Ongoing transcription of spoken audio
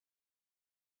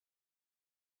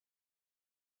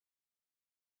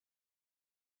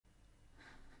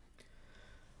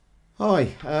Hi,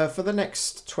 for the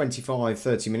next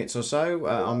 25-30 minutes or so,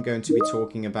 I'm going to be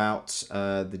talking about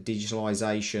the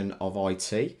digitalisation of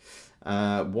IT,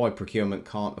 why procurement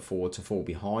can't afford to fall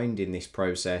behind in this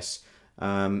process.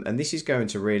 And this is going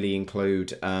to really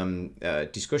include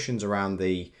discussions around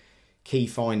the key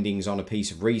findings on a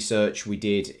piece of research we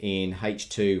did in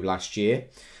H2 last year.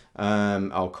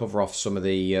 I'll cover off some of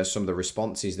the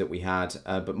responses that we had,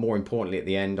 but more importantly, at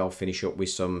the end, I'll finish up with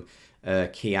some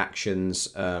key actions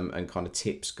and kind of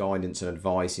tips, guidance, and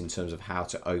advice in terms of how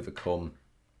to overcome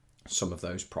some of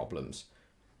those problems.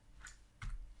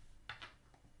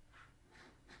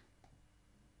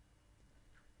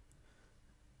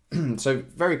 So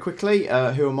very quickly,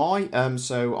 who am I?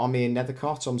 So I'm Ian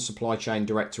Nethercott. I'm Supply Chain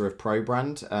Director of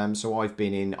ProBrand. So I've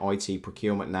been in IT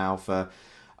procurement now for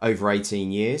over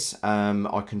 18 years.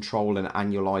 I control an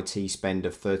annual IT spend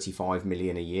of 35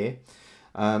 million a year.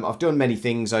 I've done many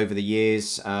things over the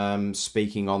years,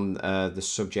 speaking on the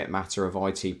subject matter of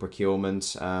IT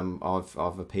procurement. I've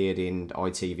appeared in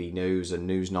ITV News and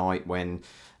Newsnight when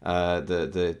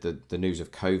the news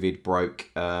of COVID broke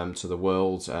to the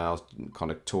world. I was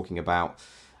kind of talking about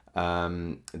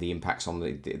the impacts on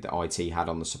the IT had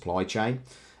on the supply chain.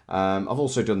 I've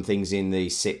also done things in the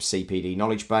CIPS CPD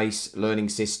knowledge base, learning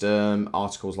system,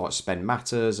 articles like Spend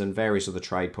Matters, and various other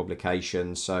trade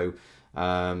publications. So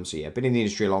yeah, been in the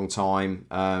industry a long time,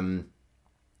 and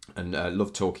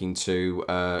love talking to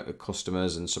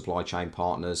customers and supply chain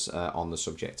partners on the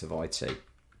subject of IT.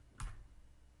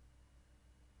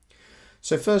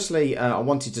 So firstly, I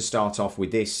wanted to start off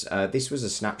with this. This was a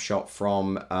snapshot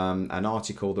from an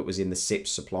article that was in the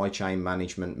CIPS Supply Chain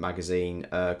Management magazine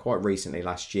quite recently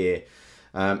last year.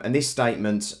 And this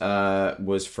statement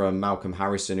was from Malcolm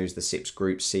Harrison, who's the CIPS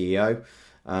Group CEO.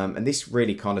 And this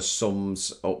really kind of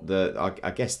sums up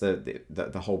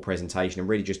the whole presentation, and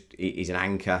really just is an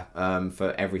anchor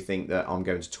for everything that I'm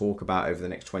going to talk about over the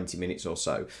next 20 minutes or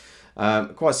so.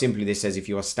 Quite simply, this says if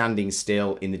you are standing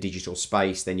still in the digital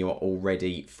space, then you are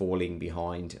already falling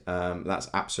behind. That's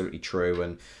absolutely true,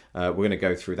 and we're going to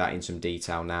go through that in some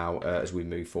detail now as we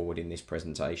move forward in this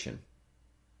presentation.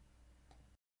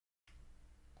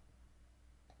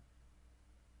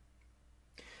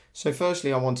 So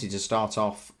firstly, I wanted to start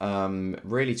off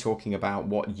really talking about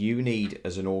what you need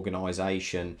as an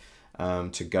organisation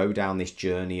to go down this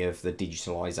journey of the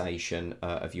digitalisation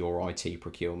of your IT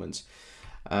procurement.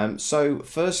 So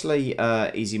firstly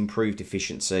is improved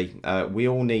efficiency. We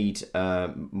all need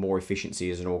more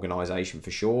efficiency as an organisation for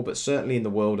sure, but certainly in the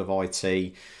world of IT,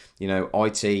 you know,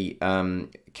 the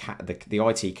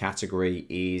IT category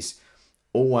is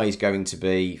always going to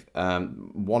be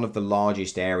one of the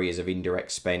largest areas of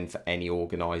indirect spend for any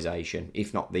organisation,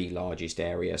 if not the largest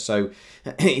area. So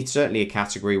it's certainly a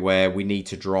category where we need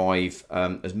to drive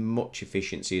as much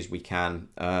efficiency as we can,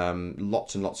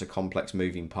 lots and lots of complex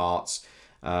moving parts.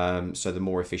 So the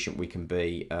more efficient we can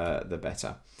be, the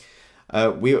better.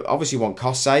 We obviously want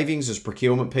cost savings as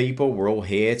procurement people. We're all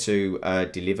here to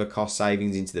deliver cost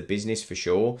savings into the business for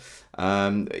sure.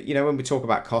 You know, when we talk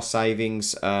about cost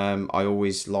savings, I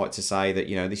always like to say that,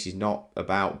 you know, this is not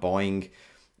about buying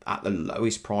at the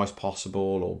lowest price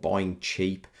possible or buying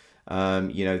cheap.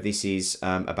 You know, this is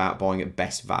about buying at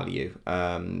best value,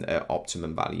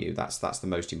 optimum value. That's the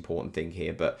most important thing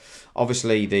here. But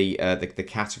obviously, the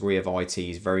category of IT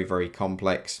is very, very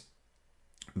complex,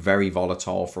 very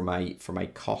volatile from a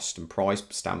cost and price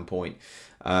standpoint.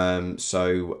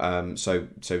 So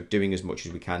doing as much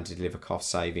as we can to deliver cost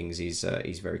savings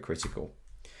is very critical.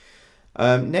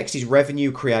 Next is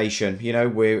revenue creation. You know,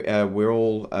 we're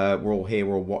all here.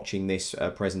 We're all watching this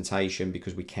presentation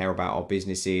because we care about our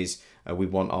businesses. We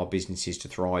want our businesses to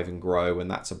thrive and grow,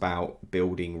 and that's about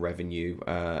building revenue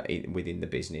within the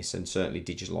business. And certainly,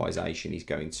 digitalisation is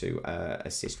going to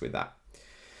assist with that.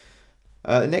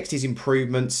 Next is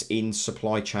improvements in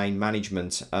supply chain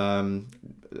management.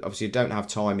 Obviously, I don't have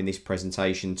time in this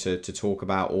presentation to talk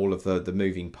about all of the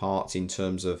moving parts in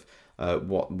terms of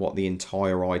what the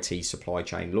entire IT supply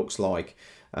chain looks like.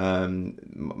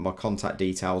 My contact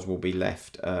details will be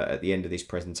left at the end of this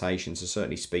presentation, so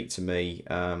certainly speak to me,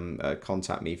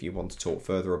 contact me if you want to talk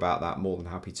further about that. More than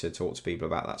happy to talk to people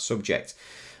about that subject.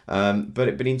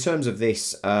 But in terms of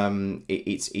this,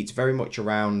 it's very much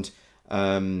around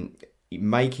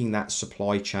making that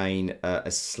supply chain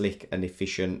as slick and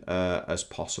efficient as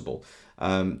possible.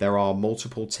 There are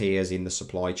multiple tiers in the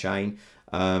supply chain.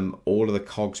 All of the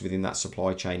cogs within that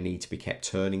supply chain need to be kept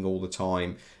turning all the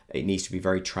time. It needs to be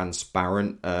very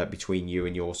transparent between you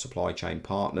and your supply chain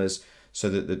partners. so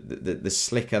that the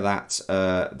slicker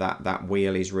that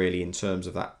wheel is really in terms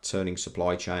of that turning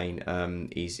supply chain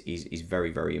is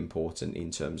very, very important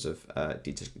in terms of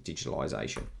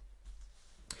digitalisation.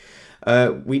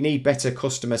 We need better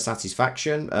customer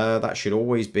satisfaction. That should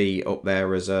always be up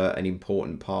there as an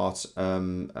important part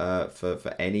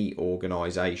for any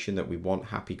organisation, that we want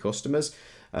happy customers.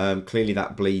 Clearly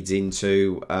that bleeds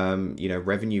into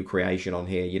revenue creation on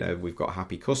here. We've got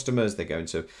happy customers, they're going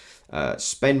to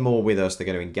spend more with us, they're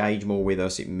going to engage more with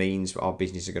us. It means our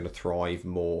business are going to thrive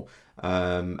more,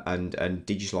 and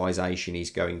digitalisation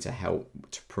is going to help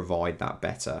to provide that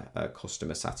better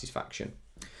customer satisfaction.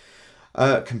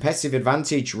 Competitive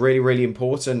advantage, really, really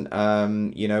important.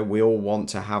 We all want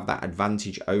to have that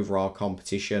advantage over our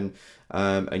competition,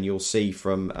 and you'll see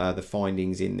from the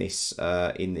findings in this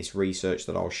research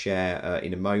that I'll share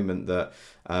in a moment that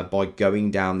by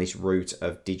going down this route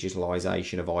of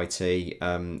digitalisation of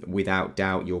IT, without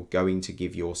doubt, you're going to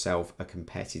give yourself a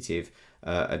competitive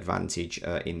advantage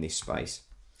in this space.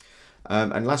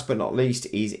 And last but not least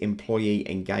is employee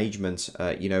engagement.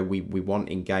 We want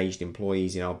engaged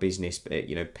employees in our business.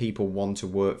 People want to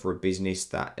work for a business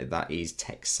that is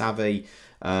tech savvy,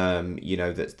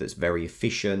 that's very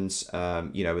efficient.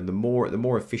 And the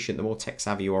more efficient, the more tech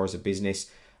savvy you are as a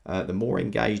business, the more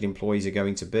engaged employees are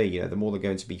going to be. The more they're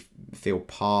going to feel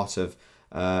part of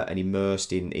and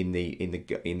immersed in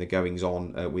the goings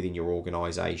on within your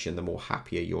organisation, the more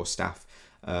happier your staff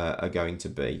are going to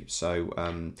be. So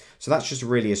that's just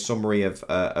really a summary of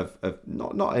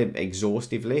not an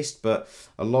exhaustive list, but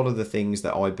a lot of the things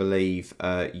that I believe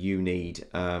you need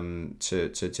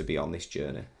to be on this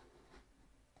journey.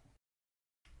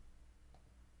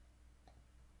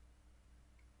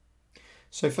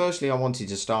 So firstly, I wanted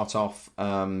to start off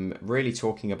really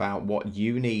talking about what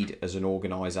you need as an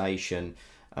organisation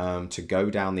to go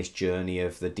down this journey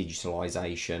of the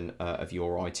digitalisation of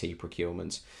your IT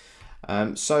procurement.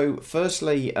 So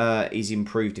firstly is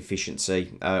improved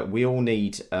efficiency. We all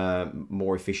need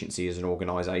more efficiency as an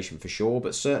organisation for sure,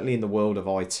 but certainly in the world of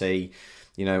IT,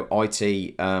 the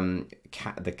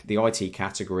IT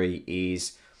category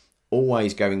is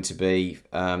always going to be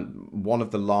one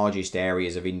of the largest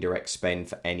areas of indirect spend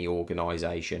for any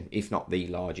organisation, if not the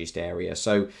largest area.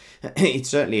 So it's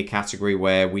certainly a category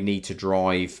where we need to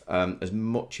drive as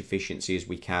much efficiency as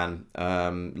we can,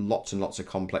 lots and lots of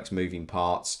complex moving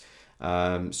parts.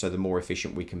 So the more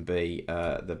efficient we can be,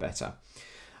 the better.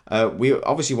 We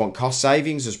obviously want cost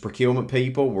savings as procurement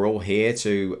people. We're all here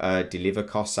to deliver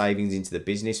cost savings into the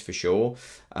business for sure.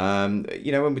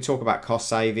 When we talk about cost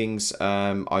savings,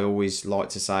 I always like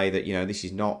to say that, this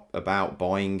is not about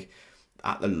buying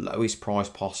at the lowest price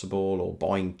possible or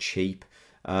buying cheap.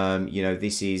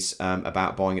 This is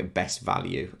about buying at best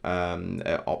value,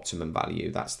 optimum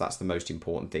value. That's the most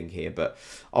important thing here. But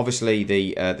obviously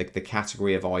the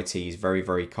category of IT is very,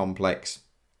 very complex,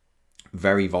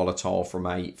 very volatile from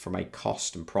a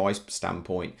cost and price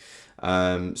standpoint.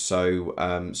 So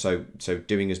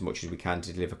doing as much as we can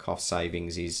to deliver cost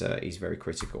savings is very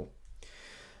critical.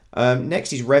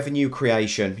 Next is revenue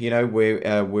creation.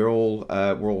 We're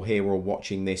all here. We're all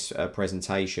watching this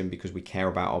presentation because we care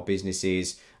about our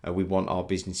businesses. We want our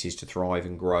businesses to thrive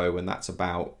and grow, and that's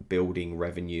about building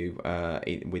revenue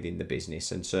within the business.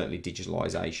 And certainly,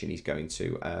 digitalisation is going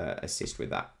to assist with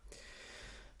that.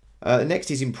 Next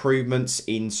is improvements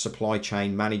in supply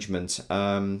chain management.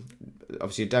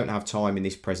 Obviously, I don't have time in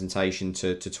this presentation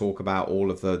to talk about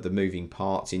all of the moving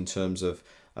parts in terms of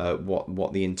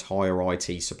what the entire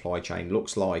IT supply chain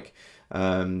looks like.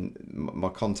 My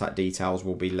contact details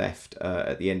will be left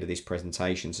at the end of this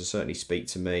presentation, so certainly speak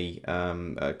to me,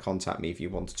 contact me if you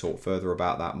want to talk further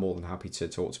about that. More than happy to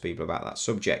talk to people about that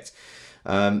subject.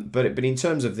 But in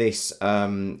terms of this,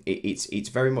 it's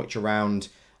very much around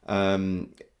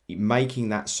making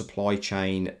that supply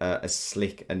chain as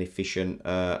slick and efficient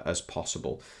as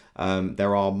possible.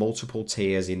 There are multiple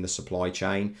tiers in the supply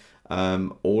chain.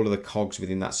 All of the cogs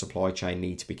within that supply chain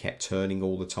need to be kept turning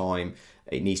all the time.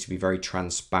 It needs to be very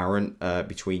transparent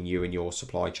between you and your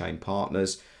supply chain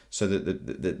partners, so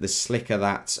that the slicker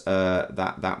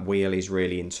that wheel is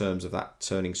really in terms of that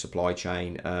turning supply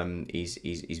chain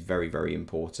is very, very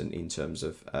important in terms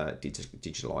of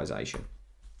digitalisation.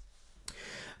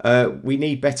 We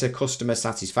need better customer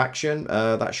satisfaction.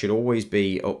 That should always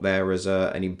be up there as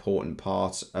an important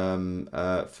part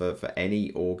for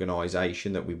any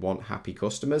organisation, that we want happy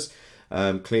customers.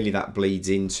 Clearly that bleeds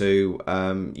into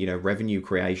revenue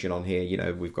creation on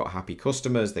here. We've got happy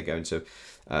customers, they're going to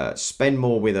spend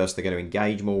more with us, they're going to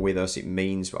engage more with us. It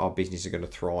means our business are going to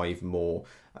thrive more,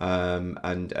 and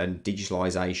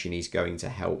digitalisation is going to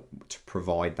help to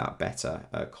provide that better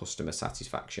customer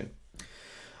satisfaction.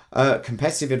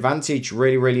 Competitive advantage,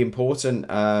 really, really important.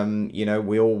 You know,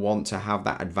 we all want to have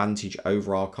that advantage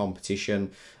over our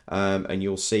competition. And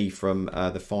you'll see from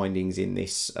the findings in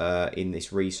this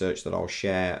research that I'll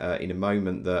share in a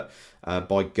moment that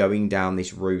by going down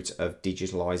this route of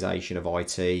digitalization of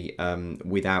IT,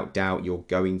 without doubt, you're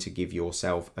going to give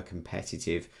yourself a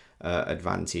competitive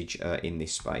advantage in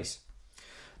this space.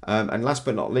 And last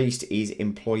but not least is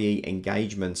employee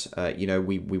engagement. You know,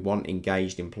 we want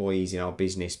engaged employees in our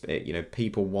business. You know,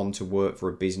 people want to work for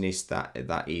a business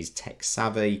that is tech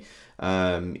savvy.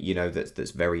 You know, that's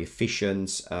very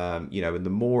efficient. You know, and the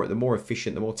more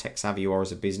efficient, the more tech savvy you are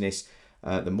as a business,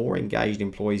 the more engaged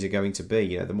employees are going to be.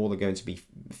 You know, the more they're going to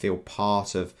feel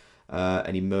part of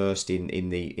and immersed in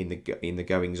the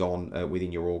goings on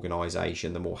within your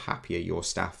organisation, the more happier your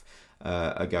staff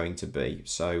are going to be.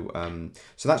 So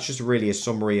that's just really a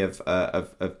summary of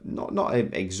not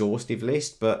an exhaustive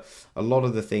list, but a lot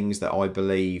of the things that I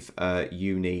believe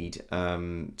you need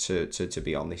to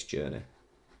be on this journey.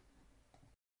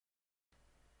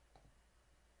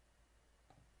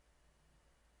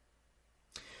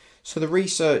 So the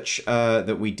research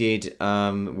that we did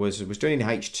was done in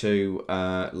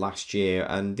H2 last year,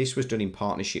 and this was done in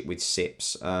partnership with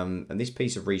CIPS. And this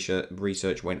piece of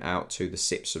research went out to the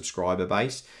CIPS subscriber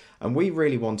base, and we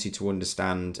really wanted to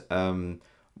understand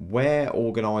where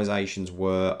organisations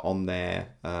were on their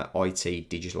IT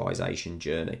digitalisation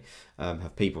journey.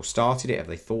 Have people started it? Have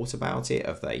they thought about it?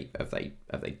 Have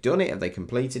they done it? Have they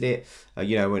completed it?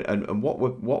 You know, and what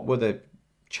were the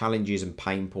challenges and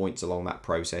pain points along that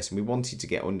process, and we wanted to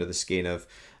get under the skin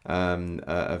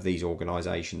of these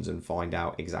organisations and find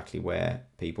out exactly where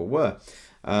people were.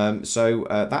 So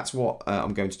that's what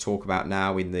I'm going to talk about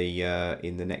now in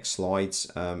the next slides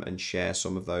and share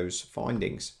some of those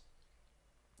findings.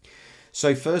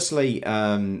 So firstly, you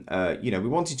know, we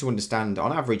wanted to understand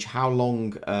on average how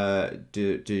long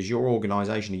does your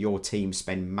organisation or your team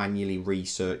spend manually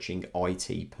researching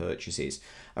IT purchases?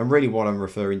 And really what I'm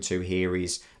referring to here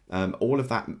is all of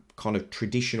that kind of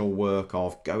traditional work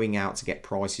of going out to get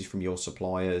prices from your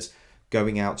suppliers,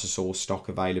 going out to source stock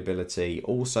availability,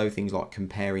 also things like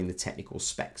comparing the technical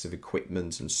specs of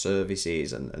equipment and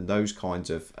services and those kinds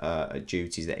of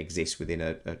duties that exist within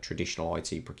a traditional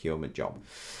IT procurement job.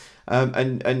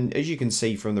 And as you can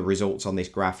see from the results on this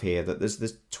graph here, that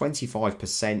there's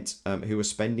 25% who are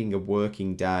spending a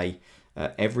working day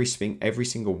every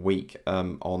single week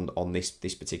on this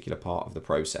particular part of the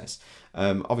process.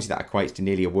 Obviously, that equates to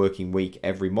nearly a working week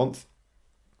every month.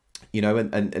 You know,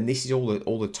 and this is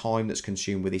all the time that's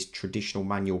consumed with this traditional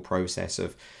manual process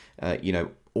of, you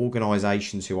know,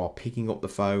 organisations who are picking up the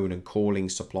phone and calling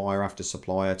supplier after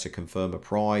supplier to confirm a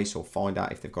price or find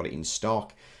out if they've got it in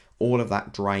stock. All of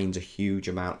that drains a huge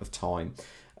amount of time.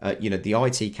 You know, the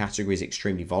IT category is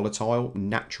extremely volatile.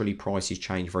 Naturally, prices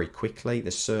change very quickly.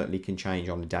 They certainly can change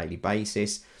on a daily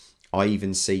basis. I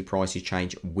even see prices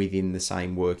change within the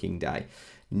same working day.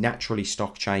 Naturally,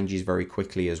 stock changes very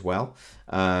quickly as well.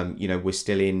 You know, we're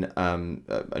still in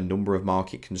a number of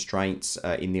market constraints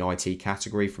in the IT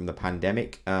category from the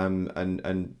pandemic,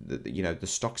 and you know, the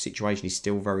stock situation is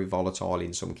still very volatile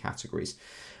in some categories.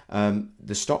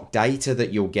 The stock data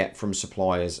that you'll get from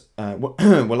suppliers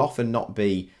will often not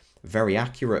be very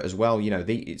accurate as well. You know,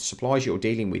 the suppliers you're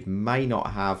dealing with may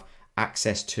not have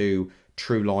access to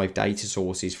true live data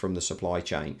sources from the supply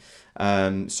chain.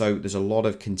 So there's a lot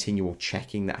of continual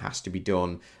checking that has to be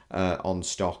done on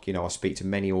stock. You know, I speak to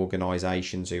many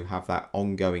organizations who have that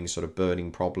ongoing sort of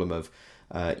burning problem of,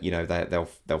 you know,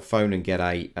 they'll phone and get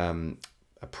a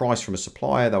price from a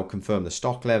supplier. They'll confirm the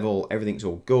stock level. Everything's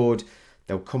all good.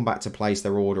 They'll come back to place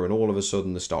their order and all of a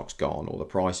sudden the stock's gone or the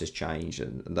price has changed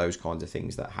and those kinds of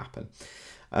things that happen.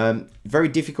 Very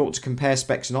difficult to compare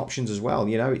specs and options as well.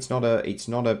 You know, it's not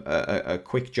a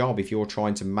quick job if you're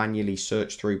trying to manually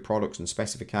search through products and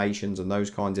specifications and those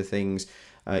kinds of things.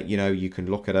 You know, you can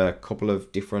look at a couple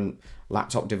of different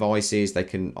laptop devices. They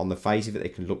can, on the face of it, they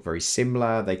can look very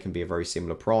similar. They can be a very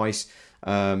similar price.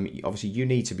 Obviously, you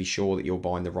need to be sure that you're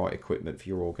buying the right equipment for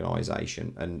your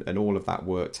organisation, and all of that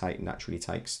work naturally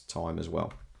takes time as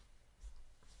well.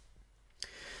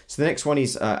 So the next one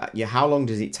is, how long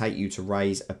does it take you to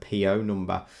raise a PO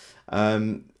number?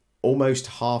 Almost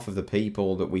half of the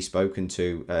people that we've spoken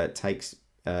to takes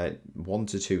 1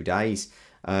 to 2 days.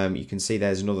 You can see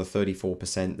there's another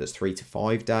 34% that's 3 to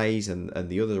 5 days, and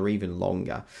the others are even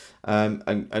longer.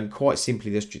 And quite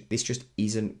simply, this just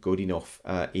isn't good enough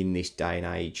in this day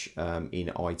and age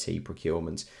in IT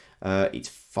procurement. It's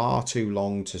far too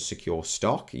long to secure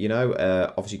stock. You know,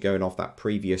 obviously going off that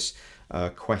previous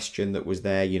question that was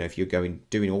there, you know, if you're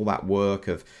doing all that work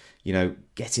of,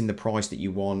 getting the price that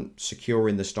you want,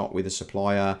 securing the stock with a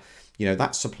supplier.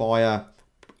 That supplier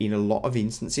in a lot of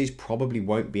instances probably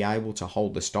won't be able to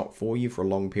hold the stock for you for a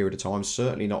long period of time,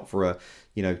 certainly not for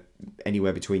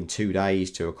anywhere between 2 days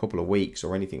to a couple of weeks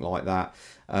or anything like that.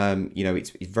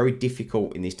 It's very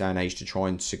difficult in this day and age to try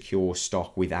and secure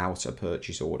stock without a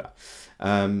purchase order.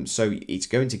 So it's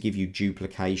going to give you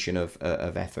duplication of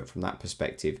effort from that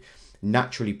perspective.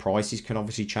 Naturally, prices can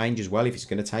obviously change as well. If it's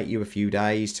going to take you a few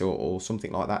days or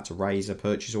something like that to raise a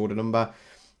purchase order number,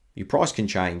 your price can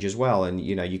change as well, and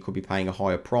you could be paying a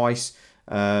higher price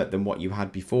than what you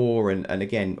had before. And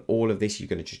again, all of this, you're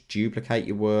going to just duplicate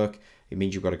your work. It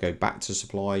means you've got to go back to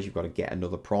suppliers, you've got to get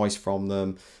another price from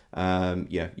them.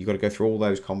 You've got to go through all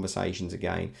those conversations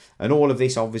again, and all of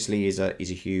this obviously is a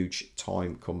huge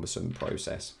time cumbersome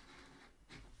process.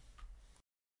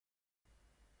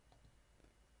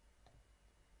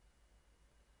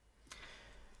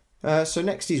 So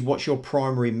next is, what's your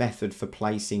primary method for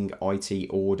placing IT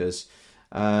orders?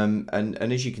 And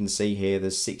as you can see here,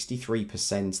 there's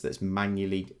 63% that's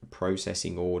manually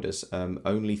processing orders.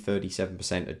 Only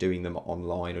 37% are doing them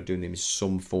online or doing them in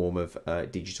some form of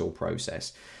digital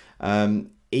process.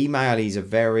 Email is a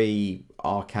very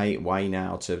archaic way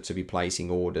now to be placing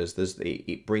orders.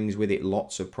 It brings with it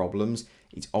lots of problems.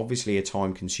 It's obviously a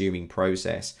time-consuming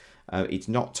process. It's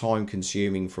not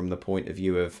time-consuming from the point of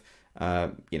view of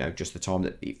just the time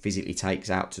that it physically takes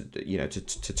out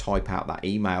to type out that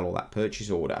email or that purchase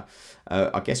order.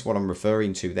 I guess what I'm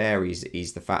referring to there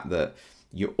is the fact that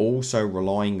you're also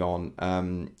relying on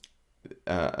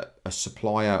a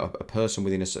supplier, a person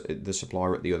within the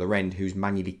supplier at the other end who's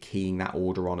manually keying that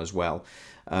order on as well.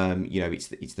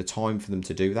 It's the time for them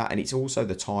to do that, and it's also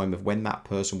the time of when that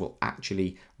person will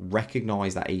actually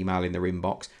recognize that email in their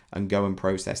inbox and go and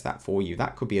process that for you.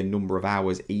 That could be a number of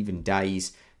hours, even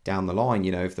days down the line.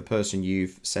 If the person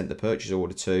you've sent the purchase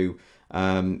order to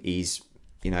is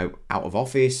out of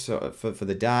office for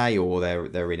the day, or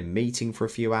they're in a meeting for a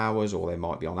few hours, or they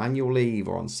might be on annual leave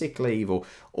or on sick leave, or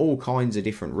all kinds of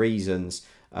different reasons,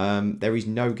 there is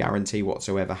no guarantee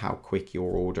whatsoever how quick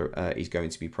your order is going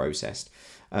to be processed.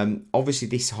 Obviously,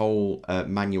 this whole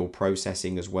manual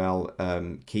processing as well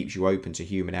keeps you open to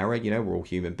human error. We're all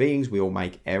human beings. We all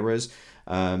make errors,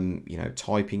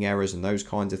 typing errors and those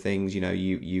kinds of things.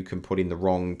 You can put in the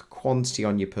wrong quantity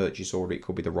on your purchase order. It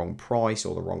could be the wrong price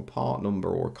or the wrong part number,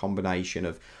 or a combination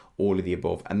of all of the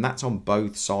above. And that's on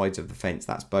both sides of the fence.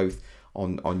 That's both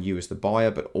on you as the buyer,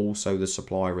 but also the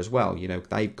supplier as well.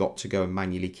 They've got to go and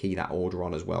manually key that order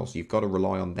on as well. So you've got to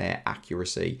rely on their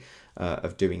accuracy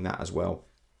of doing that as well.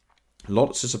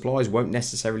 Lots of suppliers won't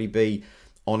necessarily be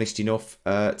honest enough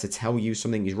to tell you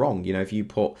something is wrong. If you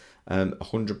put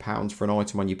 £100 for an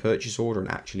item on your purchase order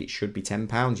and actually it should be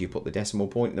 £10, you put the decimal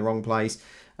point in the wrong place.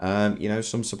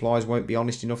 Some suppliers won't be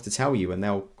honest enough to tell you, and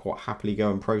they'll quite happily go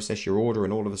and process your order,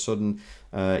 and all of a sudden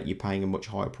you're paying a much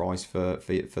higher price for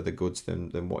the goods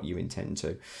than what you intend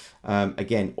to.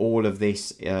 Again, all of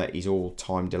this is all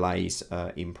time delays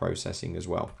in processing as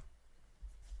well.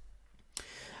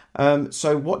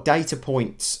 So what data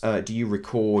points do you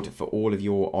record for all of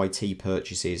your IT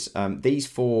purchases? These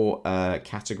four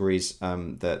categories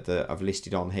that I've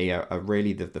listed on here are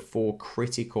really the four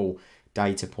critical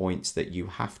data points that you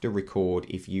have to record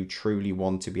if you truly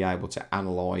want to be able to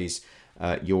analyze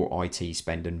your IT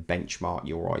spend and benchmark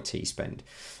your IT spend.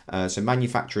 So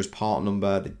manufacturer's part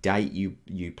number, the date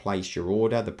you placed your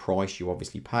order, the price you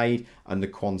obviously paid, and the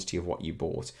quantity of what you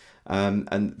bought.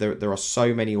 And there are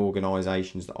so many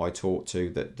organizations that I talk to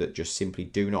that just simply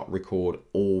do not record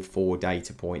all four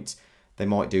data points. They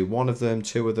might do one of them,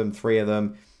 two of them, three of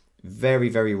them. Very,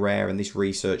 very rare, and this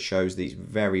research shows that it's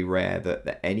very rare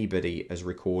that anybody has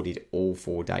recorded all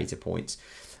four data points.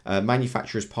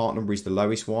 Manufacturer's part number is the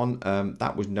lowest one.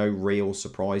 That was no real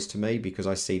surprise to me, because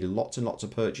I see lots and lots of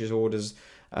purchase orders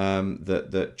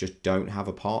that just don't have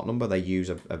a part number. They use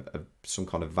some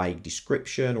kind of vague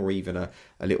description, or even a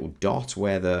little dot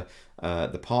where the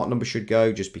part number should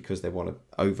go, just because they want to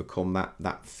overcome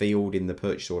that field in the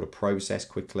purchase order process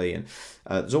quickly. And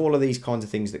there's all of these kinds of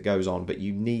things that goes on, but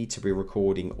you need to be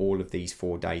recording all of these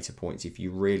four data points if you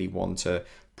really want to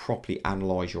properly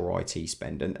analyze your IT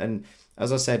spend. And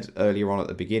as I said earlier on at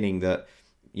the beginning, that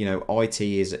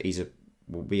IT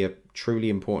will be a truly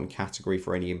important category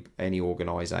for any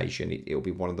organization. It'll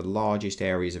be one of the largest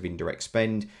areas of indirect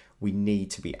spend. We need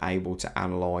to be able to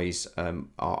analyze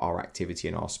our activity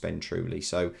and our spend truly.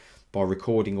 So by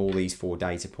recording all these four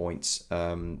data points,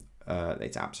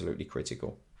 it's absolutely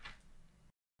critical.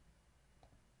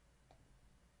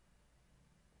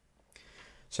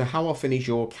 So how often is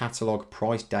your catalogue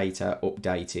price data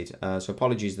updated? So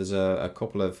apologies, there's a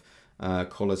couple of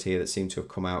colours here that seem to have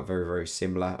come out very, very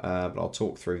similar, but I'll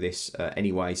talk through this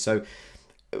anyway. So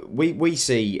we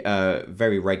see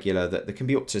very regular that there can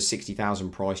be up to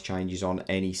 60,000 price changes on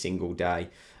any single day.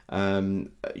 As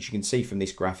you can see from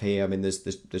this graph here, I mean, there's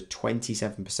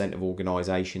 27% of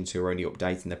organisations who are only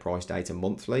updating their price data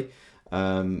monthly.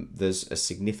 There's a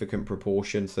significant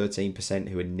proportion, 13%,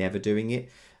 who are never doing it.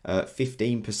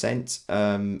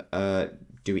 15%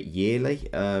 do it yearly.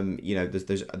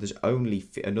 There's only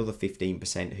another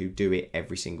 15% who do it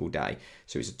every single day.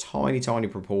 So it's a tiny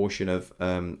proportion of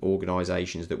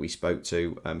organisations that we spoke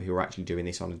to who are actually doing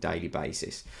this on a daily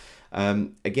basis.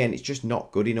 Again, it's just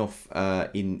not good enough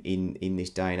in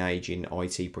this day and age in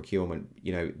IT procurement.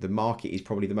 The market is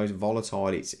probably the most volatile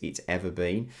it's ever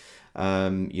been.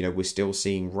 We're still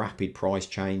seeing rapid price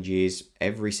changes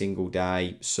every single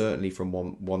day, certainly from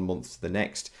one month to the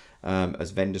next, as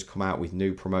vendors come out with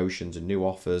new promotions and new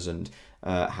offers, and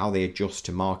how they adjust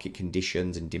to market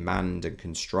conditions and demand and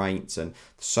constraints, and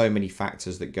so many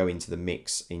factors that go into the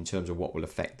mix in terms of what will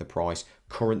affect the price.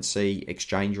 Currency,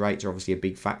 exchange rates are obviously a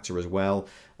big factor as well.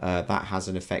 That has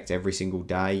an effect every single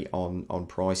day on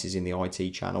prices in the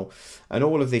IT channel, and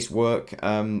all of this work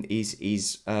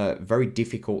is very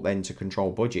difficult then to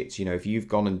control budgets. If you've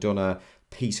gone and done a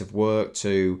piece of work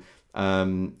to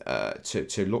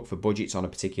look for budgets on a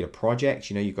particular project,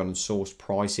 you've gone and sourced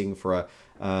pricing for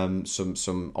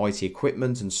some IT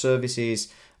equipment and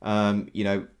services.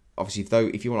 Obviously,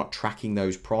 if you're not tracking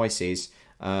those prices,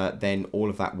 then all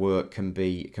of that work can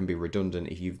be redundant.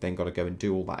 If you've then got to go and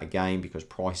do all that again because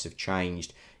prices have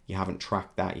changed, you haven't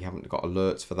tracked that, you haven't got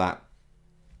alerts for that.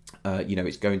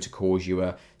 It's going to cause you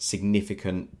a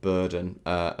significant burden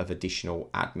of additional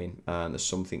admin. There's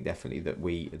something definitely that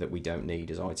we don't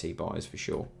need as IT buyers for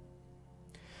sure.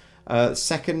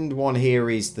 Second one here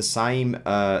is the same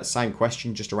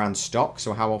question, just around stock.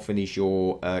 So how often is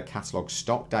your catalogue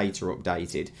stock data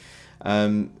updated?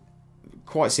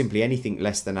 Quite simply, anything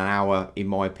less than an hour, in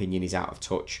my opinion, is out of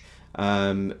touch.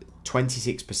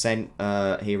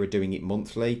 26% here are doing it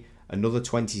monthly. Another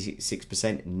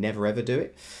 26% never ever do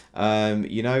it.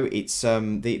 It's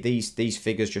these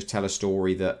figures just tell a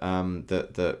story that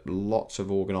that lots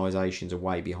of organisations are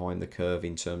way behind the curve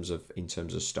in terms of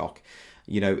stock.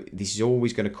 This is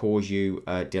always going to cause you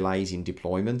delays in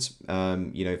deployment.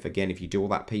 If you do all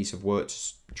that piece of work to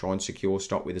try and secure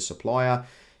stock with a supplier,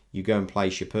 you go and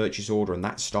place your purchase order, and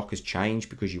that stock has changed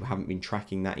because you haven't been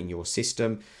tracking that in your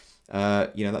system.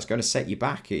 That's going to set you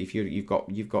back. If you've got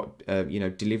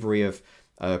delivery of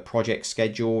projects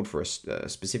scheduled for a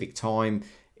specific time,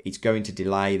 it's going to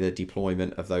delay the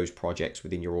deployment of those projects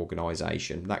within your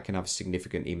organisation. That can have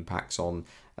significant impacts on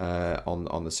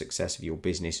the success of your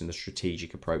business and the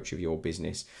strategic approach of your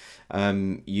business.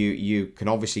 You can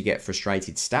obviously get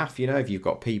frustrated staff. If you've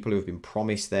got people who have been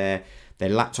promised their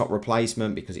laptop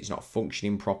replacement because it's not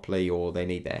functioning properly, or they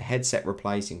need their headset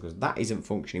replacing because that isn't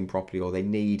functioning properly, or they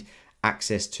need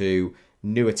access to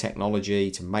newer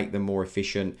technology to make them more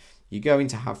efficient, you're going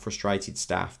to have frustrated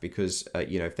staff because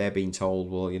if they're being told,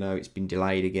 well, it's been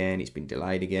delayed again, it's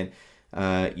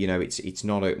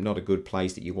not a good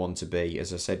place that you want to be.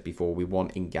 As I said before, we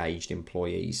want engaged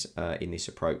employees in this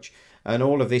approach, and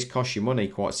all of this costs you money.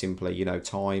 Quite simply,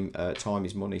 time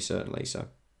is money, certainly. So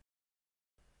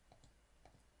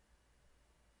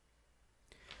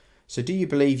do you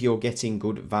believe you're getting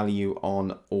good value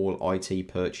on all IT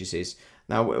purchases?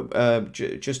 Now,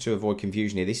 just to avoid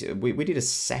confusion here, we did a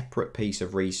separate piece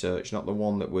of research, not the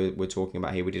one that we're talking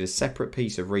about here. We did a separate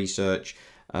piece of research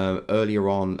earlier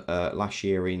on last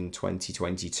year in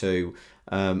 2022,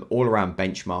 all around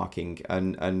benchmarking,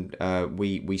 and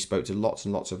we spoke to lots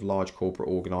and lots of large corporate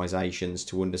organisations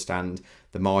to understand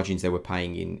the margins they were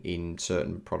paying in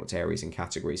certain product areas and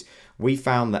categories. We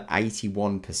found that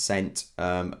 81%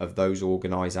 of those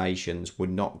organisations were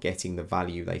not getting the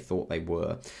value they thought they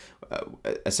were.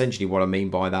 Essentially, what I mean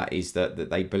by that is that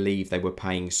they believed they were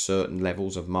paying certain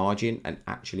levels of margin, and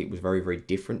actually it was very, very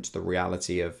different to the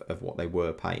reality of what they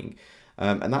were paying.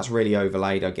 And that's really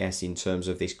overlaid, I guess, in terms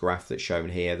of this graph that's shown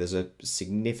here. There's a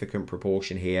significant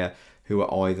proportion here who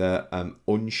are either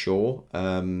unsure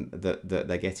that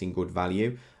they're getting good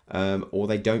value, or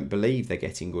they don't believe they're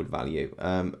getting good value.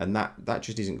 And that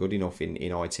just isn't good enough in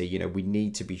IT. We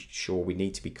need to be sure, we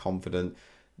need to be confident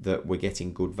that we're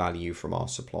getting good value from our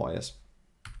suppliers.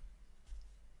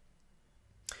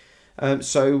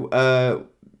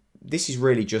 This is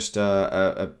really just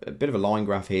a bit of a line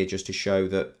graph here, just to show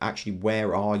that actually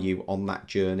where are you on that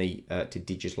journey to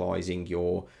digitalising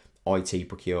your IT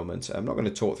procurement. I'm not going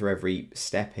to talk through every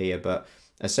step here, but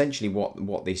essentially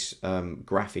what this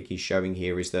graphic is showing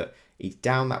here is that it's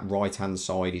down that right hand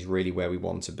side is really where we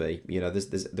want to be. You know,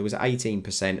 there was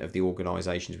 18% of the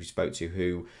organisations we spoke to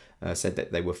who said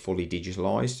that they were fully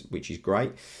digitalised, which is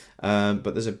great. But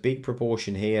there's a big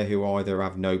proportion here who either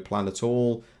have no plan at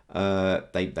all,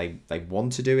 they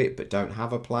want to do it but don't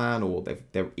have a plan, or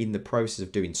they're in the process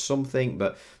of doing something.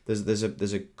 But there's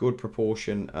a good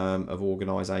proportion of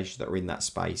organisations that are in that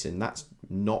space, and that's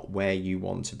not where you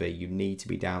want to be. You need to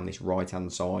be down this right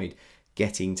hand side,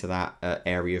 getting to that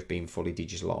area of being fully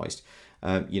digitalised.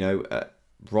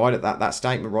 Right at that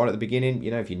statement right at the beginning,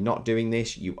 if you're not doing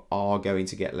this, you are going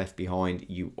to get left behind.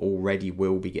 You already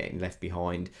will be getting left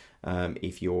behind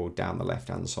if you're down the left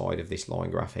hand side of this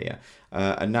line graph here,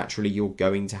 and naturally you're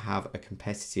going to have a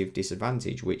competitive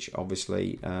disadvantage, which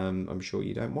obviously I'm sure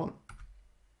you don't want.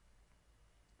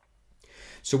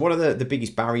 So what are the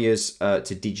biggest barriers to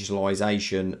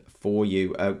digitalisation for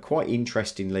you? Quite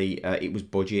interestingly, it was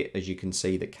budget, as you can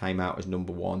see, that came out as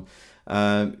number one.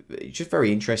 It's just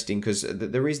very interesting because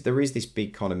there is this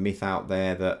big kind of myth out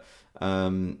there that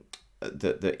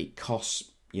that it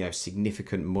costs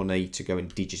significant money to go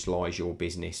and digitalise your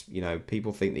business.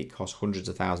 People think that it costs hundreds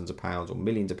of thousands of pounds or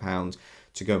millions of pounds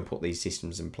to go and put these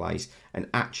systems in place, and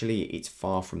actually it's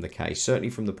far from the case. Certainly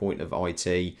from the point of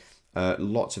IT.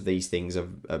 Lots of these things are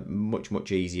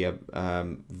much easier,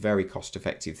 very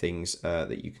cost-effective things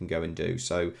that you can go and do.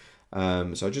 So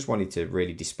I just wanted to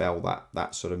really dispel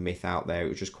that sort of myth out there. It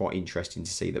was just quite interesting to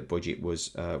see that budget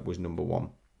was number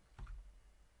one.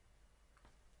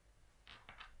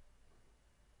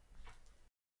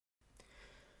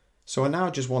 So I now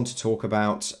just want to talk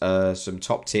about some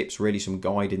top tips, really some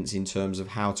guidance in terms of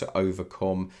how to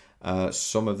overcome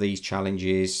some of these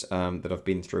challenges that I've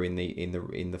been through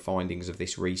in the findings of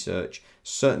this research.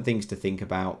 Certain things to think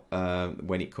about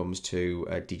when it comes to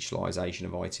digitalisation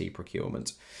of IT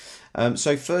procurement.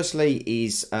 So firstly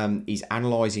is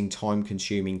analysing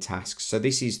time-consuming tasks. So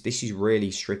this is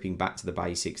really stripping back to the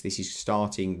basics. This is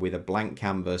starting with a blank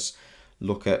canvas.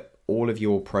 Look at all of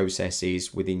your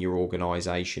processes within your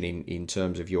organisation in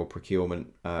terms of your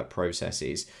procurement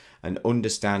processes, and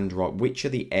understand, right, which are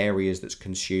the areas that's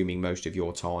consuming most of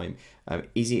your time.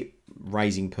 Is it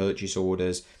raising purchase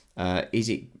orders? Is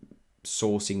it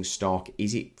sourcing stock?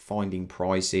 Is it finding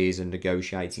prices and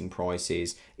negotiating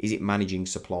prices? Is it managing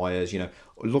suppliers?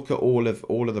 Look at all of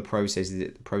the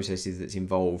processes that's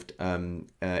involved in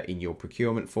your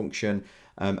procurement function.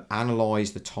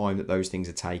 Analyze the time that those things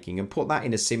are taking, and put that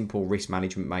in a simple risk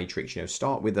management matrix.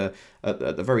 Start with at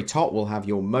the very top, we'll have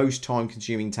your most time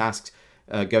consuming tasks,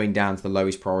 going down to the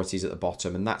lowest priorities at the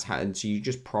bottom, and that's how. And so you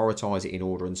just prioritize it in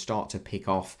order and start to pick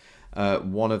off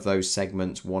one of those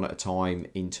segments one at a time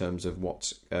in terms of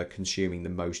what's consuming the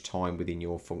most time within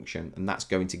your function, and that's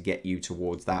going to get you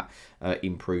towards that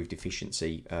improved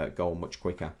efficiency goal much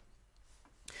quicker.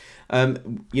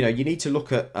 You need to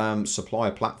look at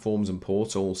supplier platforms and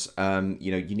portals.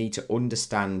 You need to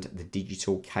understand the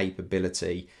digital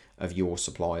capability of your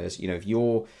suppliers. If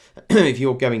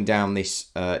you're going down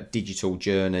this digital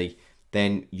journey,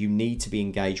 then you need to be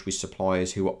engaged with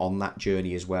suppliers who are on that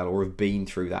journey as well, or have been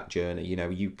through that journey.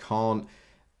 You can't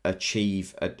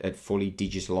achieve a fully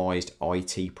digitalized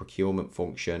IT procurement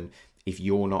function if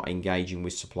you're not engaging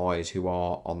with suppliers who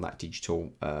are on that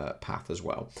digital path as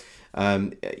well.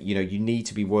 You need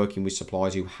to be working with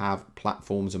suppliers who have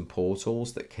platforms and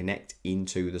portals that connect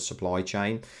into the supply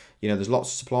chain. There's lots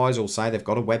of suppliers who'll say they've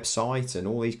got a website and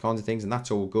all these kinds of things, and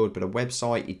that's all good, but a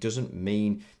website, it doesn't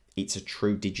mean it's a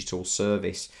true digital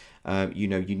service. You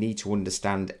need to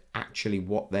understand actually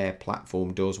what their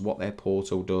platform does, what their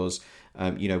portal does,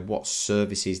 what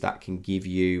services that can give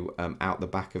you out the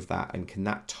back of that, and can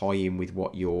that tie in with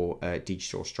what your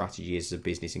digital strategy is as a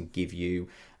business and give you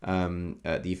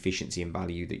the efficiency and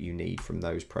value that you need from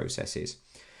those processes.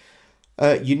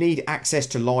 You need access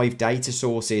to live data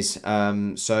sources.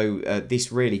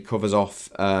 This really covers off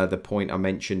the point I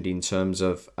mentioned in terms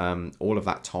of all of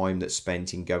that time that's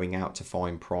spent in going out to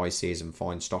find prices and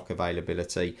find stock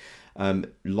availability.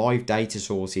 Live data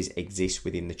sources exist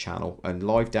within the channel, and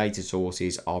live data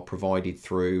sources are provided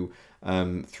through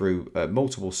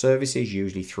multiple services,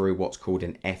 usually through what's called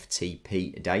an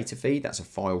FTP data feed. That's a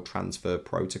file transfer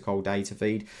protocol data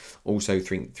feed. Also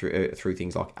through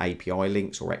things like API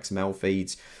links or XML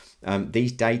feeds.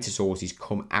 These data sources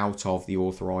come out of the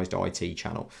authorized IT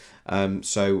channel.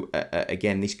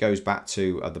 Again, this goes back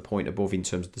to the point above in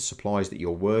terms of the suppliers that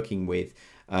you're working with.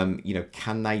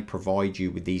 Can they provide you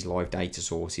with these live data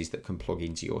sources that can plug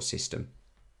into your system?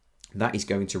 That is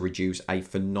going to reduce a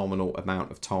phenomenal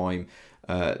amount of time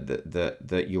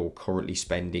that you're currently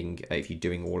spending if you're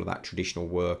doing all of that traditional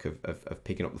work of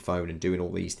picking up the phone and doing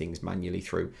all these things manually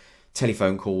through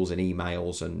telephone calls and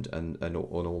emails and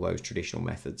all those traditional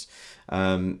methods.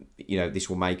 This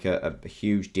will make a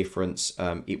huge difference.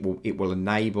 It will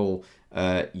enable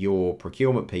your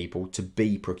procurement people to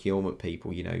be procurement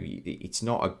people. It's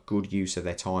not a good use of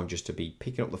their time just to be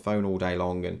picking up the phone all day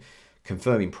long and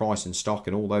confirming price and stock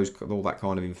and all that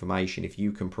kind of information. If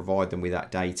you can provide them with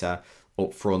that data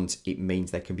up front, it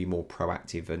means they can be more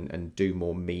proactive and do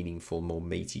more meaningful, more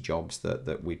meaty jobs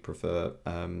that we'd prefer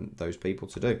those people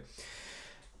to do.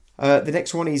 The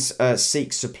next one is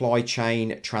seek supply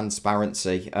chain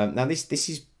transparency. Now this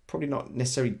is probably not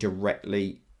necessarily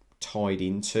directly tied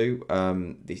into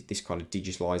this kind of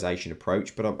digitalization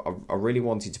approach, but I really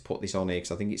wanted to put this on here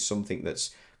because I think it's something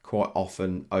that's quite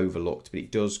often overlooked, but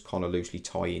it does kind of loosely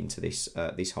tie into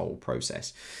this whole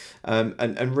process.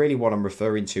 And really what I'm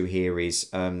referring to here is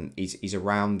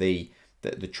around the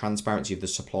transparency of the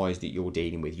suppliers that you're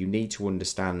dealing with. You need to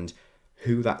understand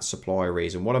who that supplier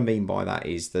is, and what I mean by that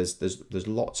is there's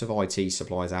lots of IT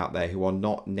suppliers out there who are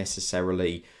not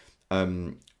necessarily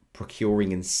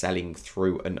procuring and selling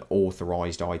through an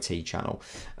authorized IT channel.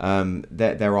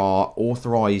 There are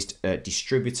authorized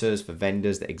distributors for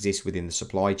vendors that exist within the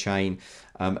supply chain,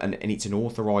 and it's an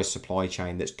authorized supply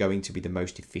chain that's going to be the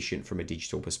most efficient from a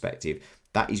digital perspective.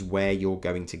 That is where you're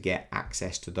going to get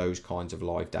access to those kinds of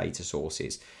live data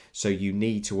sources. So you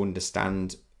need to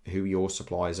understand who your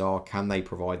suppliers are, can they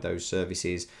provide those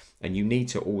services, and you need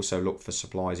to also look for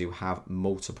suppliers who have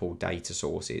multiple data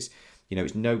sources.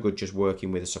 It's no good just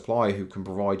working with a supplier who can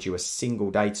provide you a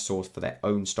single data source for their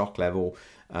own stock level.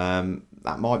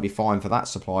 That might be fine for that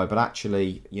supplier, but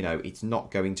actually, it's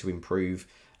not going to improve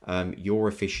your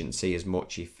efficiency as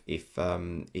much if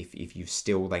you've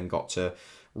still then got to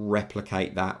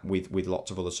replicate that with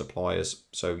lots of other suppliers.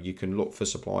 So you can look for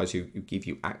suppliers who give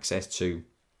you access to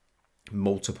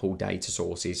multiple data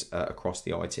sources across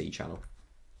the IT channel.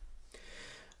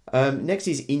 Next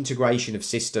is integration of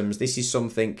systems. This is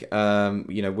something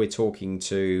we're talking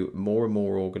to more and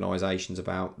more organizations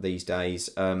about these days.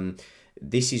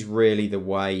 This is really the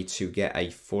way to get a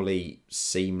fully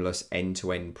seamless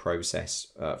end-to-end process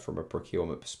from a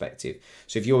procurement perspective.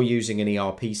 So if you're using an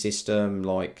ERP system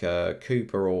like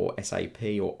Coupa or SAP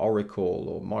or Oracle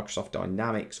or Microsoft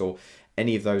Dynamics or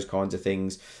any of those kinds of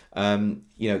things,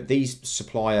 these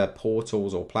supplier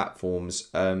portals or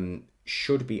platforms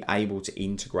should be able to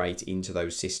integrate into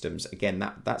those systems. Again,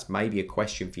 that's maybe a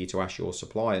question for you to ask your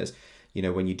suppliers.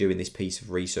 When you're doing this piece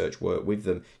of research work with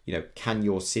them, can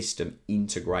your system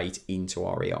integrate into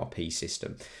our ERP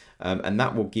system? And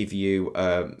that will give you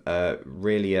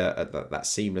really that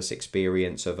seamless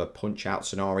experience of a punch out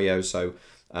scenario. So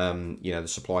the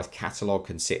supplier's catalog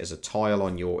can sit as a tile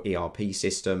on your ERP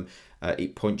system.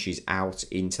 It punches out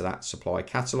into that supplier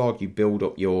catalog. You build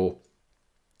up your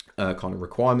kind of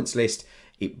requirements list.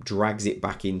 It drags it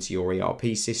back into your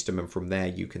ERP system, and from there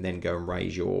you can then go and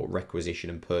raise your requisition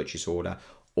and purchase order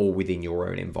all within your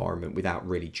own environment without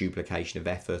really duplication of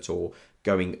effort or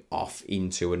going off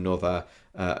into another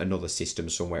system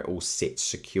somewhere. It all sits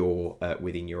secure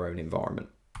within your own environment.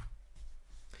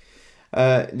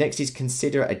 Next is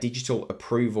consider a digital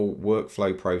approval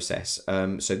workflow process.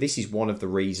 So this is one of the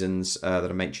reasons that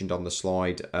I mentioned on the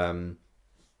slide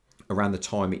around the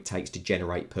time it takes to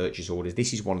generate purchase orders.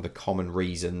 This is one of the common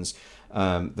reasons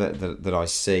that I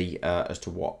see as to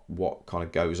what kind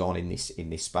of goes on in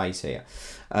this space here.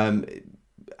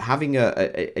 Having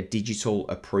a digital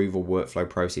approval workflow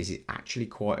process is actually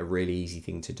quite a really easy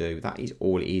thing to do. That is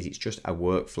all it is. It's just a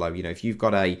workflow. If you've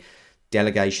got a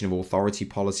delegation of authority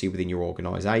policy within your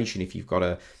organization, if you've got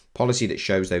a policy that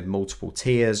shows those multiple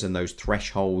tiers and those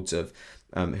thresholds of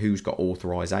who's got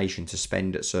authorization to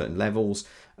spend at certain levels,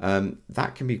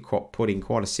 that can be put in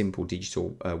quite a simple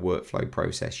digital workflow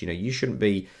process. You shouldn't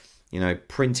be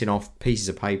printing off pieces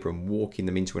of paper and walking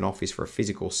them into an office for a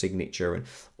physical signature, and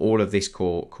all of this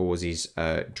causes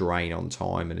drain on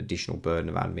time and additional burden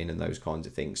of admin and those kinds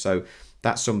of things. So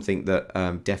that's something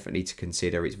that definitely to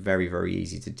consider. It's very, very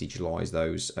easy to digitalize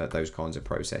those kinds of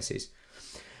processes.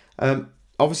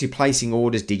 Obviously, placing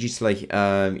orders digitally,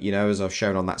 as I've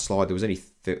shown on that slide, there was only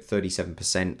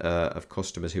 37% of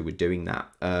customers who were doing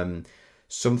that.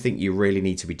 Something you really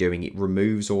need to be doing. It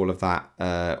removes all of that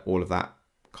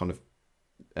kind of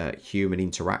human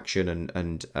interaction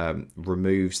and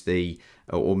removes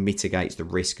or mitigates the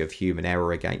risk of human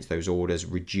error against those orders,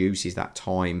 reduces that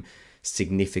time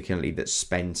significantly that's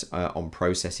spent on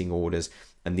processing orders.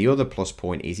 And the other plus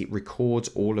point is it records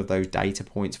all of those data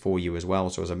points for you as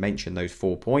well. So as I mentioned, those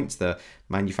 4 points, the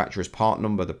manufacturer's part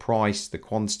number, the price, the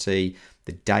quantity,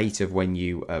 the date of when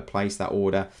you place that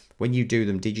order. When you do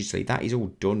them digitally, that is all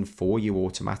done for you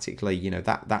automatically.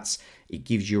 It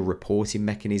gives you a reporting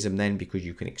mechanism then, because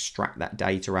you can extract that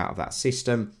data out of that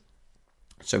system.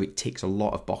 So it ticks a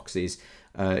lot of boxes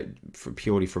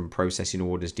purely from processing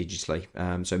orders digitally.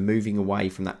 So moving away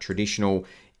from that traditional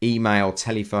email,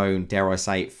 telephone, dare I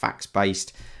say it,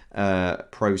 fax-based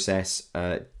process,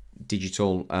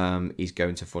 digital is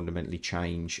going to fundamentally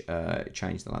change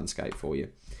the landscape for you.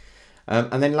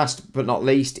 And then last but not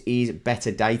least is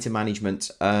better data management.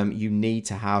 You need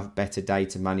to have better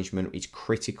data management. It's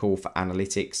critical for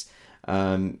analytics.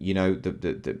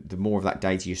 The more of that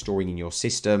data you're storing in your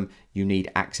system, you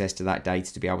need access to that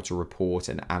data to be able to report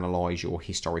and analyze your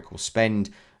historical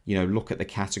spend. Look at the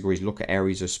categories, look at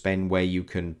areas of spend where you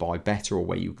can buy better, or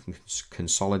where you can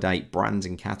consolidate brands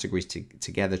and categories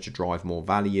together to drive more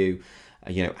value.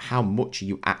 How much are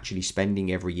you actually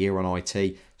spending every year on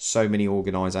IT? So many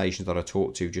organizations that I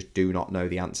talk to just do not know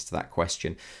the answer to that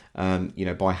question.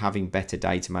 By having better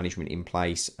data management in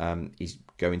place is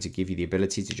going to give you the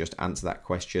ability to just answer that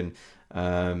question,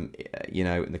 in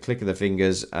the click of the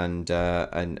fingers,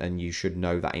 and you should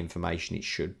know that information. It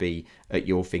should be at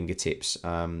your fingertips.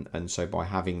 And so by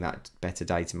having that better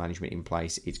data management in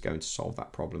place, it's going to solve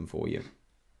that problem for you.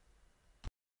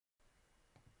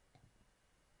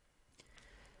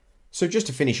 So just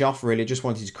to finish off, really, just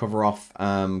wanted to cover off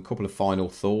a couple of final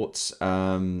thoughts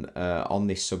on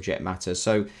this subject matter.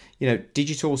 So,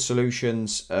 digital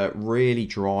solutions really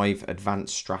drive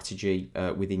advanced strategy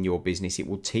within your business. It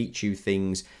will teach you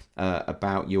things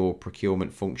about your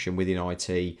procurement function within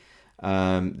IT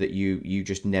that you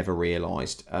just never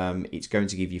realized. It's going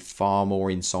to give you far more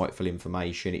insightful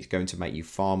information. It's going to make you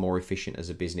far more efficient as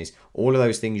a business. All of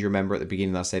those things you remember at the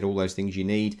beginning, I said all those things you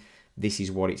need. This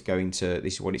is what it's going to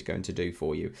do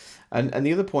for you. And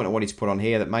the other point I wanted to put on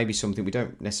here, that may be something we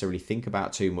don't necessarily think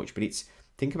about too much, but it's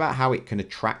think about how it can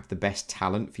attract the best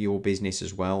talent for your business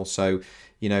as well. So,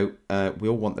 we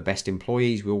all want the best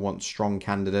employees. We all want strong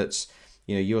candidates.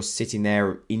 You're sitting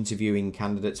there interviewing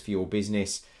candidates for your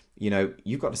business.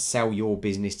 You've got to sell your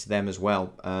business to them as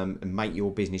well, and make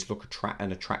your business look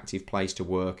an attractive place to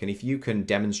work. And if you can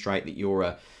demonstrate that you're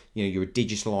a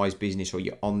digitalized business, or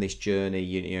you're on this journey,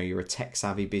 you're a tech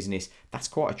savvy business, that's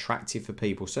quite attractive for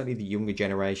people. Certainly the younger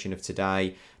generation of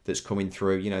today that's coming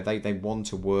through, they want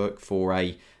to work for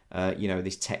a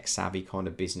this tech savvy kind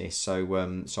of business. So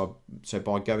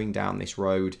by going down this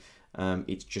road,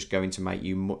 it's just going to make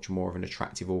you much more of an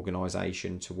attractive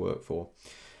organization to work for.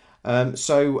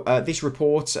 This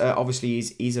report obviously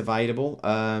is available.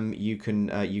 You can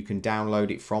download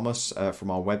it from us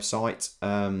from our website.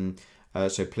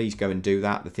 So please go and do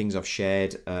that. The things I've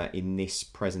shared in this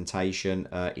presentation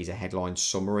is a headline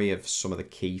summary of some of the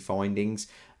key findings,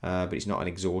 but it's not an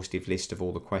exhaustive list of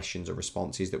all the questions or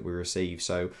responses that we receive.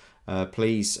 So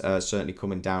please certainly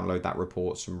come and download that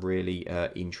report. Some really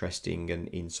interesting and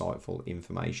insightful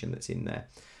information that's in there.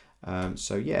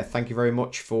 Thank you very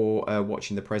much for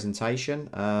watching the presentation.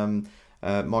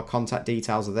 My contact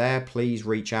details are there. Please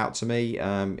reach out to me.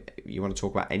 You want to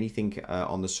talk about anything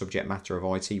on the subject matter of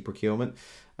IT procurement,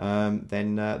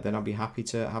 then I'll be happy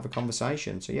to have a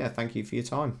conversation. So thank you for your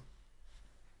time.